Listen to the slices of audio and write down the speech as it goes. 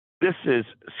This is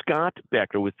Scott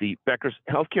Becker with the Becker's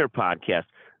Healthcare Podcast.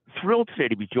 Thrilled today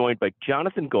to be joined by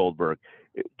Jonathan Goldberg.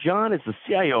 John is the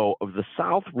CIO of the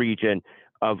South region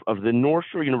of the North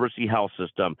Shore University Health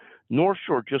System. North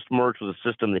Shore just merged with a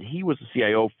system that he was the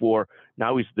CIO for.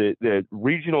 Now he's the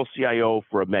regional CIO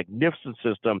for a magnificent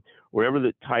system, wherever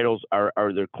the titles are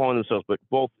they're calling themselves, but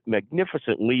both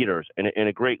magnificent leaders and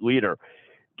a great leader.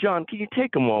 John, can you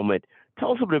take a moment,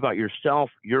 tell us a bit about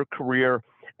yourself, your career,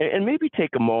 and maybe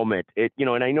take a moment,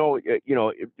 and I know,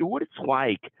 what it's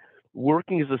like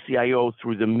working as a CIO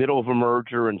through the middle of a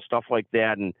merger and stuff like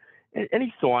that. And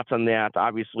any thoughts on that?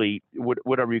 Obviously,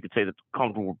 whatever you could say that's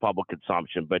comfortable with public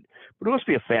consumption, but it must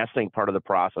be a fascinating part of the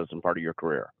process and part of your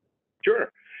career.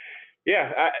 Sure. Yeah.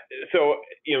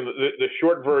 The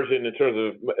short version in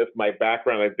terms of my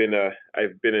background, I've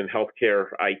been in healthcare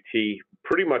IT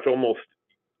pretty much almost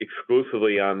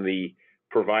exclusively on the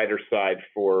provider side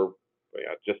for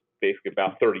just basically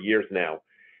about 30 years now.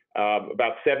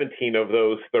 About 17 of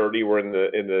those 30 were in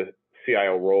the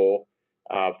CIO role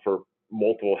for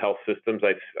multiple health systems.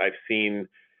 I've seen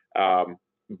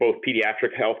both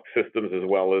pediatric health systems as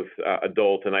well as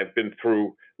adult, and I've been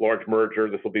through large merger.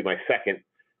 This will be my second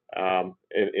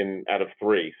in out of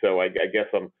three. So I guess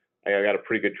I got a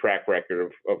pretty good track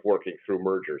record of working through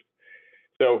mergers.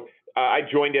 So I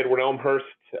joined Edward Elmhurst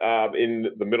in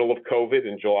the middle of COVID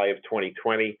in July of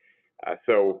 2020.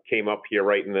 So came up here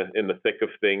right in the thick of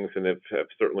things, and have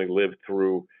certainly lived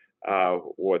through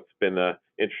what's been an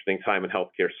interesting time in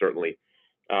healthcare, certainly.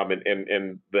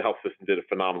 And the health system did a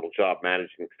phenomenal job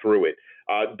managing through it.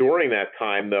 During that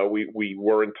time, though, we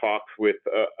were in talks with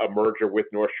a merger with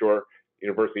North Shore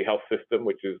University Health System,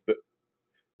 which is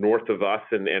north of us,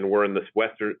 and we're in the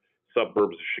western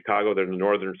suburbs of Chicago. They're in the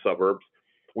northern suburbs.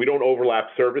 We don't overlap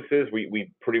services.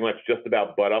 We pretty much just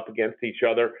about butt up against each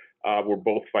other. We're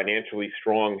both financially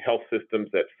strong health systems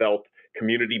that felt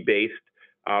community-based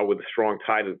with a strong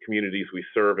tie to the communities we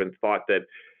serve, and thought that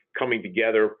coming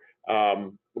together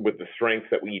with the strengths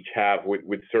that we each have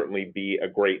would certainly be a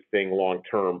great thing long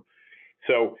term.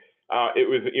 So it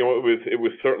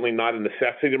was certainly not a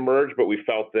necessity to merge, but we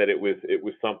felt that it was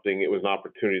an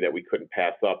opportunity that we couldn't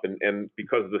pass up, and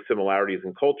because of the similarities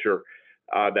in culture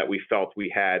that we felt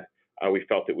we had, we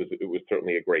felt it was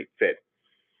certainly a great fit.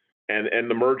 And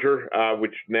the merger,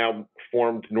 which now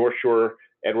formed North Shore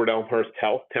Edward Elmhurst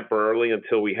Health temporarily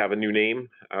until we have a new name,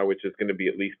 which is going to be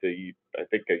at least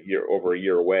over a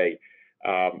year away,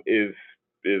 is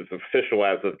official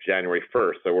as of January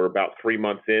 1st. So we're about 3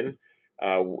 months in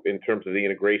terms of the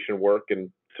integration work, and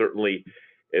certainly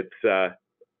it's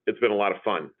been a lot of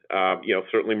fun.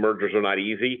 Certainly mergers are not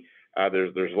easy.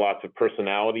 There's lots of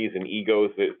personalities and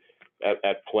egos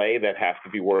at play that have to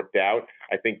be worked out.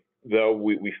 I think, though,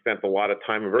 we spent a lot of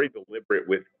time and very deliberate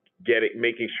with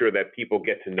making sure that people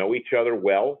get to know each other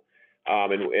well.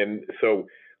 And so,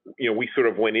 we sort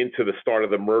of went into the start of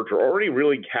the merger already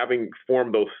really having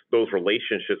formed those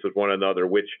relationships with one another,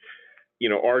 which,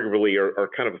 arguably are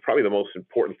kind of probably the most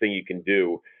important thing you can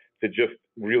do to just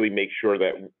really make sure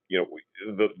that,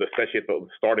 especially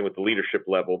starting with the leadership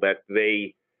level, that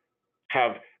they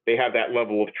have that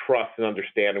level of trust and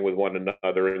understanding with one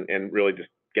another, and really just,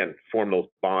 again, form those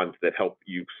bonds that help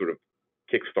you sort of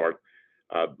kickstart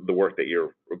the work that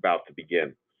you're about to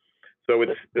begin. So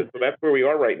that's where we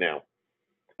are right now.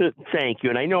 Thank you.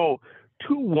 And I know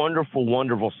two wonderful,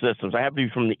 wonderful systems. I happen to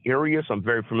be from the area, so I'm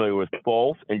very familiar with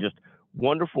both, and just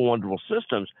wonderful, wonderful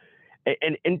systems.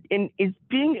 And is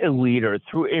being a leader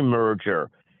through a merger,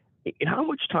 how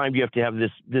much time do you have to have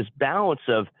this balance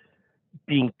of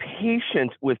being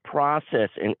patient with process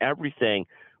and everything,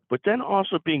 but then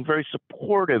also being very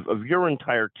supportive of your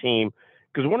entire team?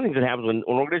 Because one of the things that happens when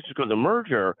organizations go to the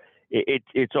merger,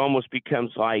 it almost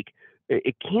becomes like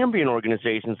it can be in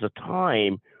organizations a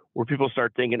time where people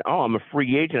start thinking, oh, I'm a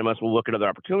free agent, I must well look at other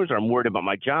opportunities, or I'm worried about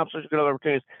my job, so I should look at other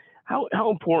opportunities. How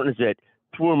important is it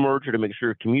through a merger to make sure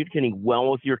you're communicating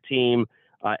well with your team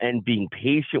and being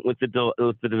patient with the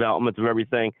development of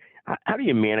everything? How do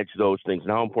you manage those things,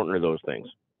 and how important are those things?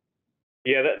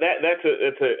 Yeah,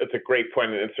 that's a great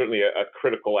point, and certainly a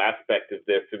critical aspect of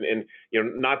this. And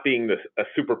not being a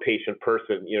super patient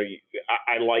person,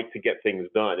 I like to get things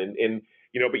done, and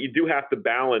but you do have to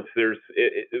balance. There's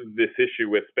this issue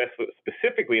with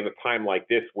specifically in a time like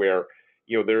this where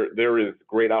there is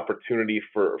great opportunity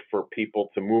for people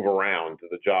to move around.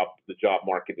 The job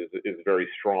market is very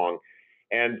strong.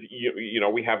 And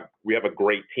we have a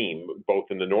great team both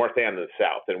in the north and the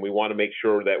south, and we want to make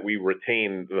sure that we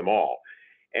retain them all.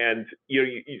 And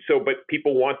but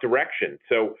people want direction.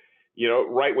 So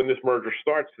right when this merger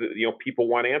starts, people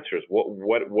want answers.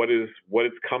 What is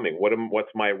coming?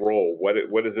 What's my role? What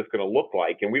is this going to look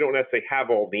like? And we don't necessarily have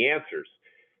all the answers.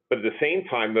 But at the same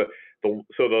time,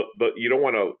 you don't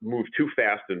want to move too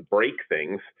fast and break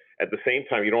things. At the same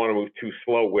time, you don't want to move too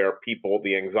slow where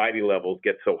the anxiety levels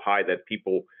get so high that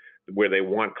people, where they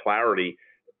want clarity,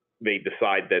 they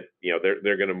decide that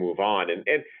they're going to move on,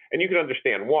 and you can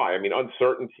understand why. I mean,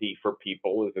 uncertainty for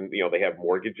people is, they have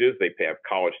mortgages, they have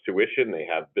college tuition, they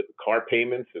have car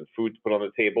payments and food to put on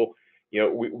the table.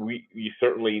 You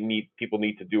certainly people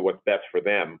need to do what's best for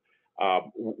them.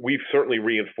 We've certainly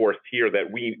reinforced here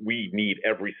that we need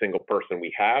every single person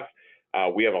we have.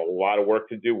 We have a lot of work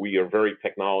to do. We are very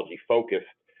technology focused,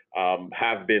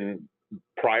 have been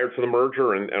prior to the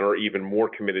merger, and are even more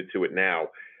committed to it now.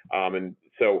 And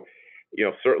so,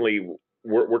 certainly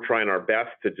we're trying our best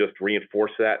to just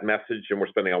reinforce that message, and we're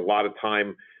spending a lot of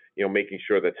time, making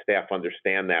sure that staff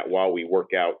understand that while we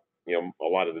work out, a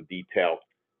lot of the detail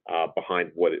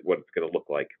behind what it's going to look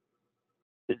like.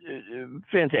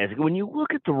 Fantastic. When you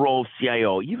look at the role of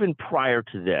CIO, even prior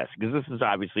to this, because this is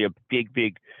obviously a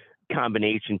big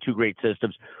combination, two great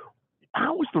systems,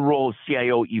 how is the role of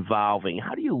CIO evolving?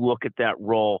 How do you look at that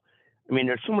role? I mean,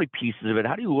 there's so many pieces of it.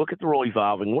 How do you look at the role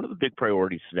evolving? What are the big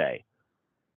priorities today?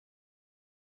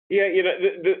 Yeah,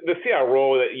 the CIO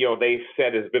role that they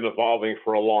said has been evolving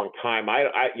for a long time.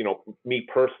 Me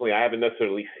personally, I haven't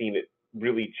necessarily seen it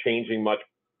really changing much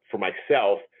for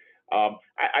myself.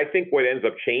 I think what ends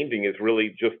up changing is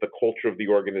really just the culture of the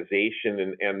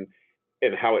organization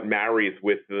and how it marries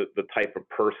with the type of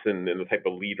person and the type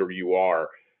of leader you are.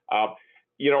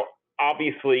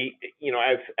 Obviously,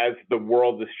 as the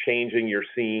world is changing, you're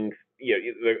seeing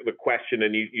the question,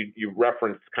 and you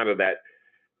referenced kind of that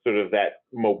sort of that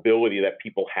mobility that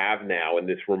people have now in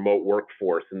this remote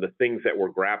workforce, and the things that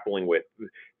we're grappling with,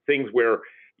 things where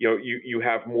you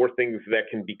have more things that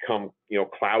can become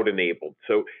cloud enabled.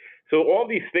 So all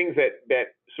these things that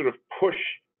sort of push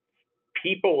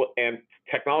people and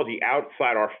technology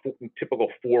outside our typical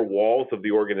four walls of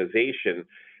the organization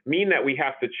mean that we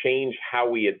have to change how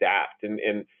we adapt,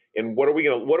 and what are we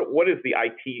going to what is the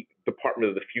IT department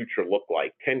of the future look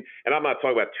like? And I'm not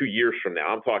talking about 2 years from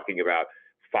now. I'm talking about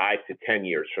 5 to 10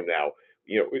 years from now.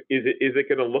 Is it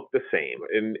going to look the same?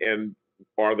 And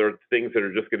are there things that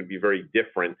are just going to be very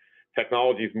different?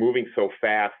 Technology is moving so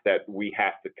fast that we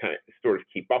have to kind of sort of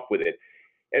keep up with it.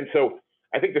 And so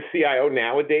I think the CIO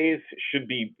nowadays should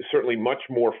be certainly much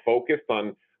more focused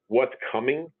on what's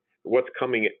coming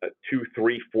 2,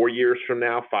 3, 4 years from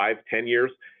now, 5, 10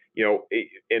 years,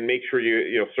 and make sure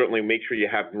certainly make sure you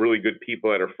have really good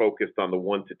people that are focused on the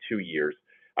 1 to 2 years.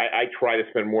 I try to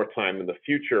spend more time in the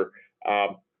future,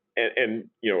 and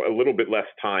a little bit less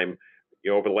time,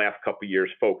 over the last couple of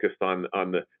years focused on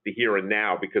the here and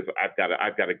now, because I've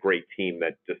got a great team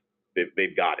that just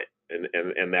they've got it,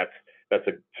 and that's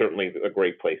certainly a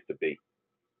great place to be.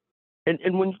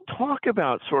 And when you talk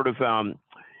about sort of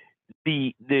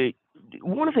the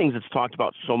one of the things that's talked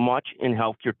about so much in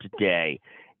healthcare today,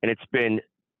 and it's been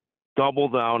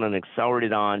doubled down and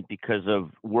accelerated on because of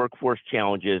workforce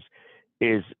challenges,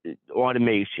 is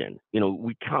automation.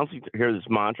 We constantly hear this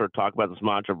mantra, talk about this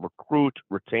mantra of recruit,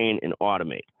 retain, and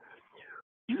automate.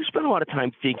 Do you spend a lot of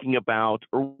time thinking about,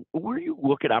 or where do you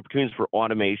look at opportunities for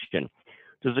automation?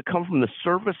 Does it come from the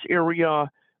service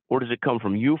area, or does it come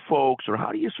from you folks, or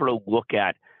how do you sort of look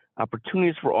at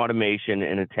opportunities for automation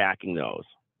and attacking those?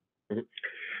 Mm-hmm.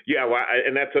 Yeah, well,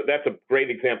 and that's a great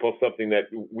example of something that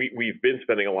we've been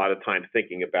spending a lot of time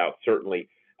thinking about. Certainly,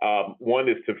 one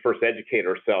is to first educate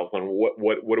ourselves on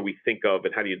what do we think of,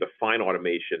 and how do you define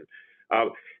automation.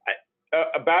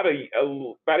 About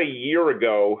a year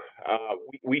ago,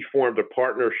 we formed a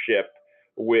partnership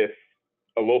with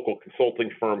a local consulting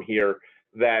firm here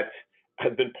that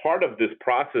has been part of this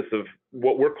process of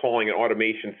what we're calling an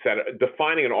automation center,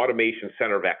 defining an automation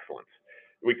center of excellence.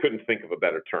 We couldn't think of a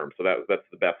better term, so that's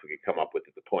the best we could come up with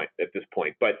at this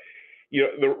point. But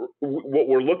what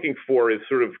we're looking for is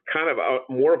sort of kind of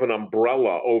more of an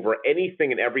umbrella over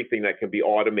anything and everything that can be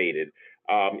automated,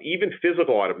 even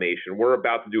physical automation. We're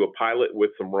about to do a pilot with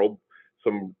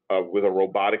with a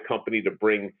robotic company to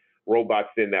bring robots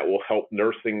in that will help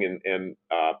nursing and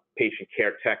patient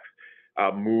care techs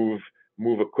move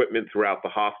equipment throughout the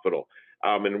hospital.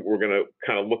 And we're going to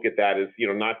kind of look at that as,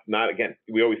 not again,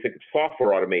 we always think of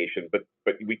software automation, but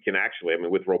we can actually,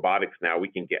 with robotics now, we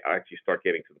can actually start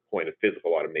getting to the point of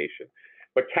physical automation.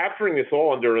 But capturing this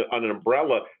all under an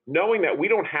umbrella, knowing that we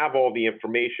don't have all the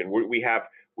information. We have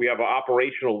an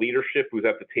operational leadership who's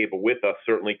at the table with us,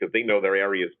 certainly, because they know their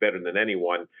areas better than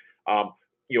anyone.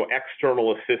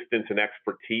 external assistance and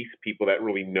expertise, people that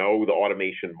really know the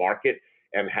automation market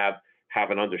and have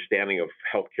an understanding of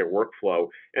healthcare workflow,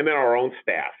 and then our own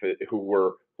staff who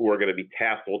are going to be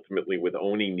tasked ultimately with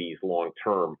owning these long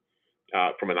term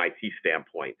from an IT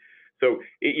standpoint. So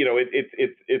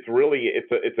it's really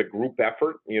a group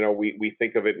effort. We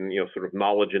think of it in sort of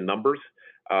knowledge and numbers,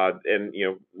 and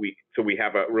we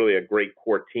have really a great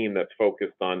core team that's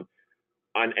focused on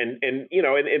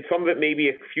and some of it may be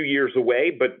a few years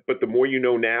away, but the more you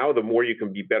know now, the more you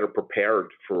can be better prepared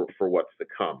for what's to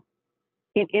come.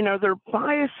 And are there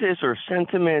biases or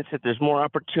sentiments that there's more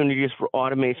opportunities for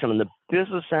automation on the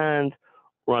business end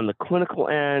or on the clinical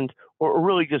end, or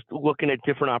really just looking at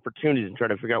different opportunities and trying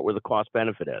to figure out where the cost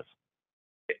benefit is?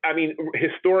 I mean,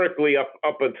 historically,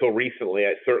 up until recently,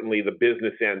 certainly the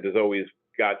business end has always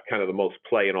got kind of the most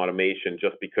play in automation,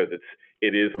 just because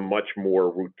it is a much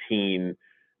more routine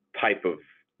type of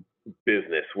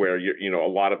business where a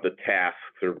lot of the tasks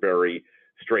are very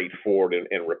straightforward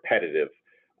and repetitive.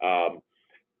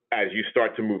 As you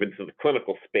start to move into the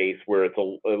clinical space, where it's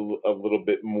a little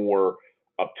bit more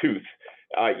obtuse,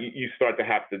 you start to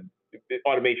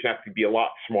automation has to be a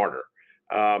lot smarter.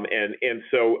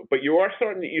 But you're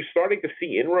starting to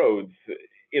see inroads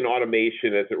in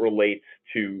automation as it relates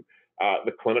to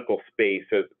the clinical space,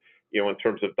 as in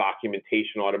terms of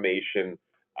documentation automation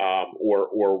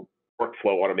or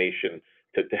workflow automation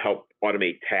to help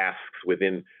automate tasks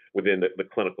within the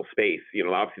clinical space.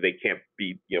 Obviously they can't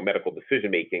be medical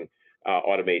decision making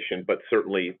automation, but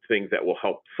certainly things that will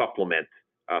help supplement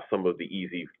some of the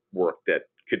easy work that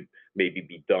could maybe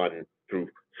be done through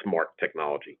smart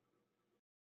technology.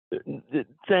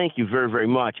 Thank you very, very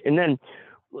much. And then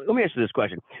let me ask you this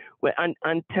question.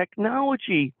 On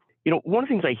technology, one of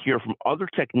the things I hear from other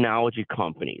technology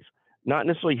companies, not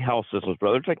necessarily health systems, but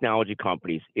other technology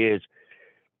companies, is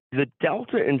the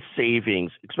delta in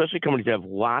savings, especially companies that have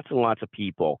lots and lots of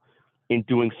people, in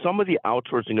doing some of the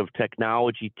outsourcing of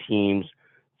technology teams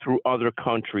through other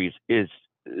countries is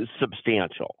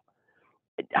substantial.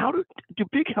 How do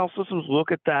big health systems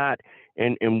look at that,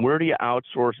 and where do you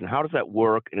outsource, and how does that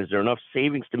work, and is there enough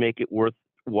savings to make it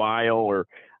worthwhile, or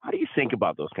how do you think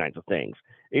about those kinds of things,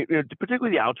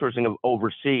 particularly the outsourcing of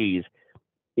overseas,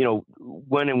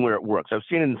 when and where it works? I've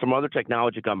seen it in some other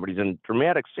technology companies and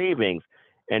dramatic savings,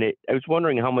 and I was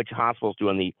wondering how much hospitals do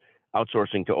on the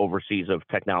outsourcing to overseas of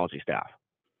technology staff.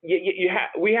 You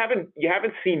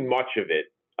haven't seen much of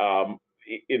it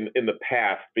in the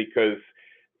past, because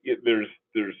there's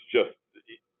just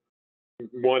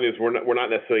one is we're not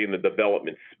necessarily in the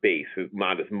development space,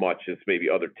 not as much as maybe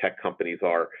other tech companies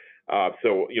are.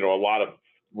 So a lot of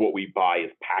what we buy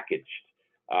is packaged.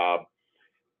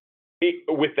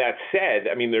 With that said,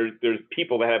 I mean, there's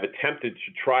people that have attempted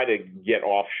to try to get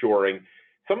offshoring.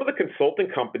 Some of the consulting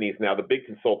companies now, the big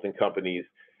consulting companies,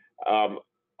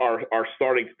 are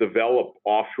starting to develop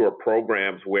offshore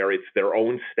programs where it's their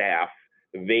own staff.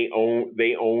 They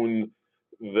own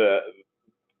the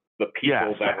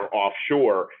people that are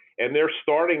offshore, and they're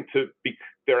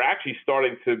actually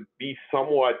starting to be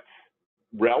somewhat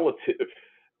relevant,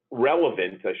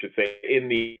 I should say,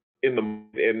 in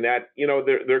that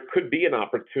there could be an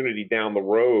opportunity down the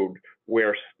road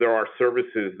where there are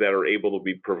services that are able to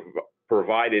be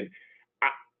provided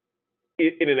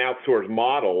in an outsourced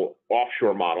model,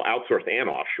 outsourced and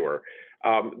offshore,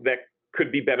 that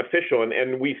could be beneficial.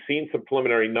 And we've seen some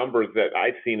preliminary numbers that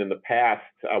I've seen in the past.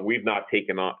 We've not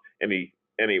taken on any,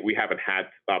 we haven't had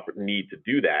need to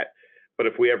do that. But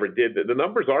if we ever did, the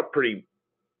numbers are pretty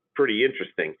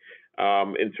interesting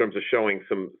in terms of showing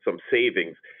some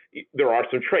savings. There are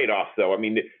some trade-offs, though. I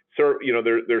mean,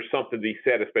 there's something to be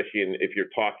said, especially if you're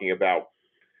talking about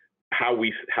how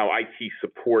IT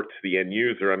supports the end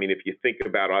user. I mean, if you think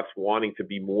about us wanting to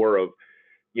be more of,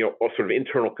 sort of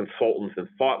internal consultants and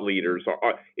thought leaders,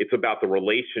 it's about the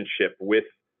relationship with,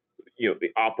 the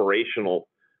operational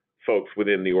folks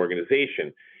within the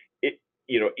organization.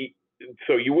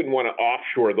 So you wouldn't want to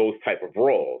offshore those type of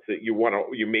roles. You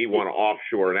may want to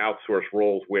offshore and outsource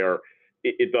roles where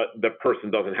the person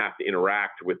doesn't have to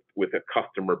interact with a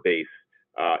customer base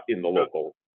in the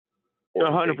local.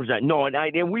 100%. No,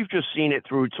 and we've just seen it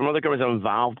through some other companies I'm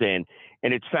involved in,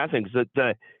 and it's fascinating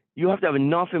because you have to have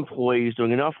enough employees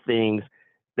doing enough things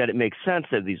that it makes sense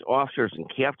that these offshores and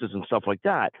captives and stuff like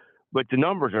that. But the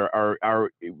numbers are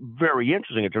very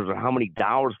interesting in terms of how many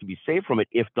dollars can be saved from it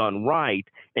if done right,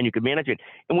 and you can manage it.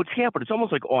 And what's happened, it's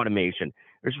almost like automation.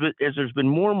 As there's been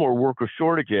more and more worker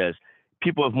shortages,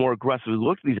 people have more aggressively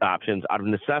looked at these options out of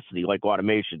necessity, like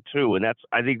automation too. And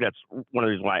I think that's one of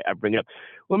the reasons why I bring it up.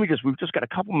 We've just got a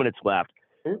couple minutes left.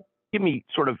 give me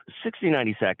sort of 60,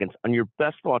 90 seconds on your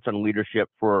best thoughts on leadership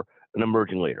for an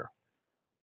emerging leader.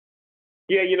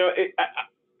 Yeah,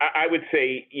 I would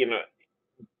say,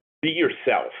 be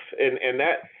yourself,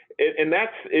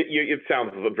 it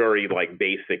sounds very like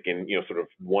basic and sort of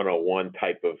 101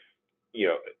 you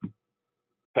know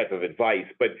type of advice,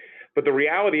 but the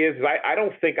reality is I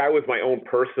don't think I was my own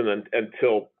person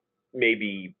until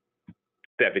maybe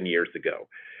 7 years ago,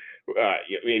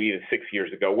 maybe even 6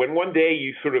 years ago, when one day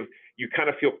you kind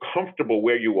of feel comfortable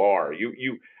where you are.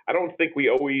 I don't think we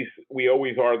always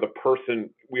are the person.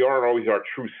 We aren't always our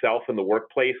true self in the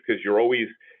workplace, because you're always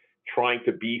trying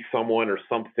to be someone or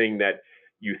something that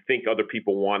you think other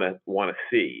people want to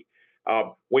see.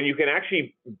 When you can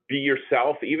actually be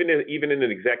yourself, even in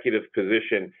an executive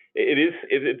position,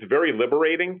 it's very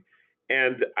liberating,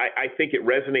 and I think it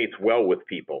resonates well with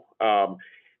people.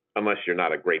 Unless you're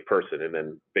not a great person, and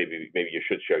then maybe you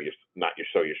should show your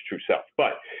true self.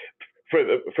 But for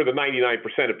the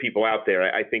 99% of people out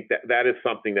there, I think that is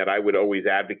something that I would always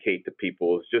advocate to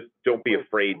people, is just don't be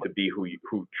afraid to be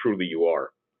who truly you are.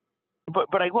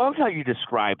 But I love how you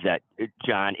describe that,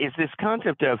 John, is this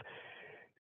concept of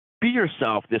be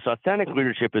yourself. This authentic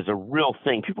leadership is a real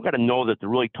thing. People got to know that they're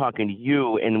really talking to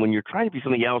you. And when you're trying to be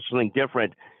something else, something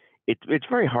different, it's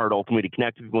very hard ultimately to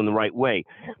connect to people in the right way.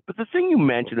 But the thing you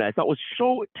mentioned that I thought was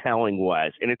so telling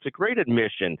was, and it's a great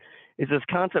admission, is this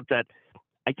concept that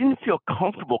I didn't feel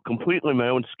comfortable completely in my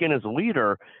own skin as a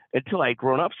leader until I had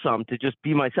grown up some, to just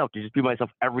be myself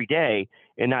every day,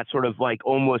 and not sort of like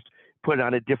almost put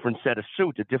on a different set of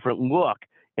suits, a different look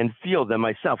and feel than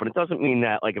myself. And it doesn't mean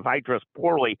that, like, if I dress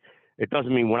poorly, it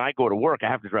doesn't mean when I go to work I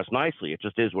have to dress nicely. It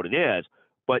just is what it is.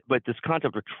 But this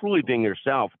concept of truly being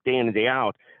yourself day in and day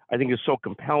out, I think is so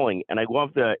compelling. And I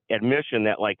love the admission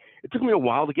that, like, it took me a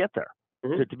while to get there,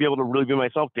 to be able to really be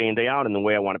myself day in, day out in the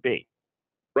way I want to be.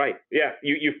 Right. Yeah.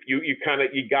 You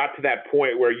got to that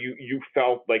point where you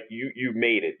felt like you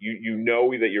made it. You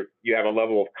know that you have a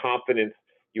level of confidence.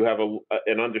 You have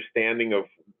an understanding of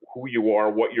who you are,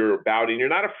 what you're about, and you're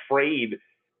not afraid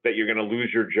that you're going to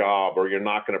lose your job or you're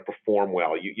not going to perform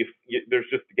well. There's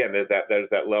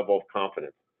that level of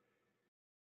confidence.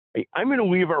 I'm going to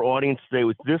leave our audience today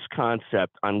with this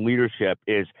concept on leadership: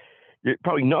 is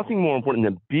probably nothing more important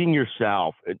than being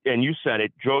yourself. And you said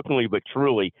it jokingly but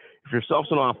truly. If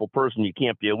yourself's an awful person, you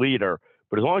can't be a leader.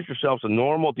 But as long as yourself's a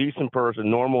normal, decent person,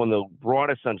 normal in the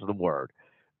broadest sense of the word,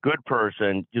 good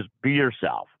person, just be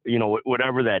yourself.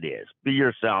 Whatever that is, be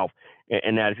yourself.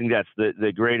 And I think that's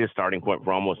the greatest starting point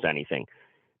for almost anything.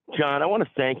 John, I want to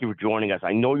thank you for joining us.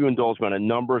 I know you indulged me on a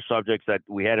number of subjects that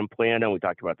we hadn't planned on. We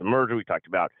talked about the merger. We talked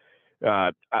about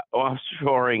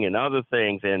offshoring and other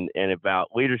things, and about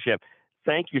leadership.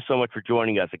 Thank you so much for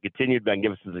joining us. And continued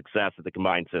magnificent success at the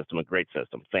combined system, a great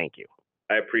system. Thank you.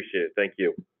 I appreciate it. Thank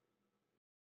you.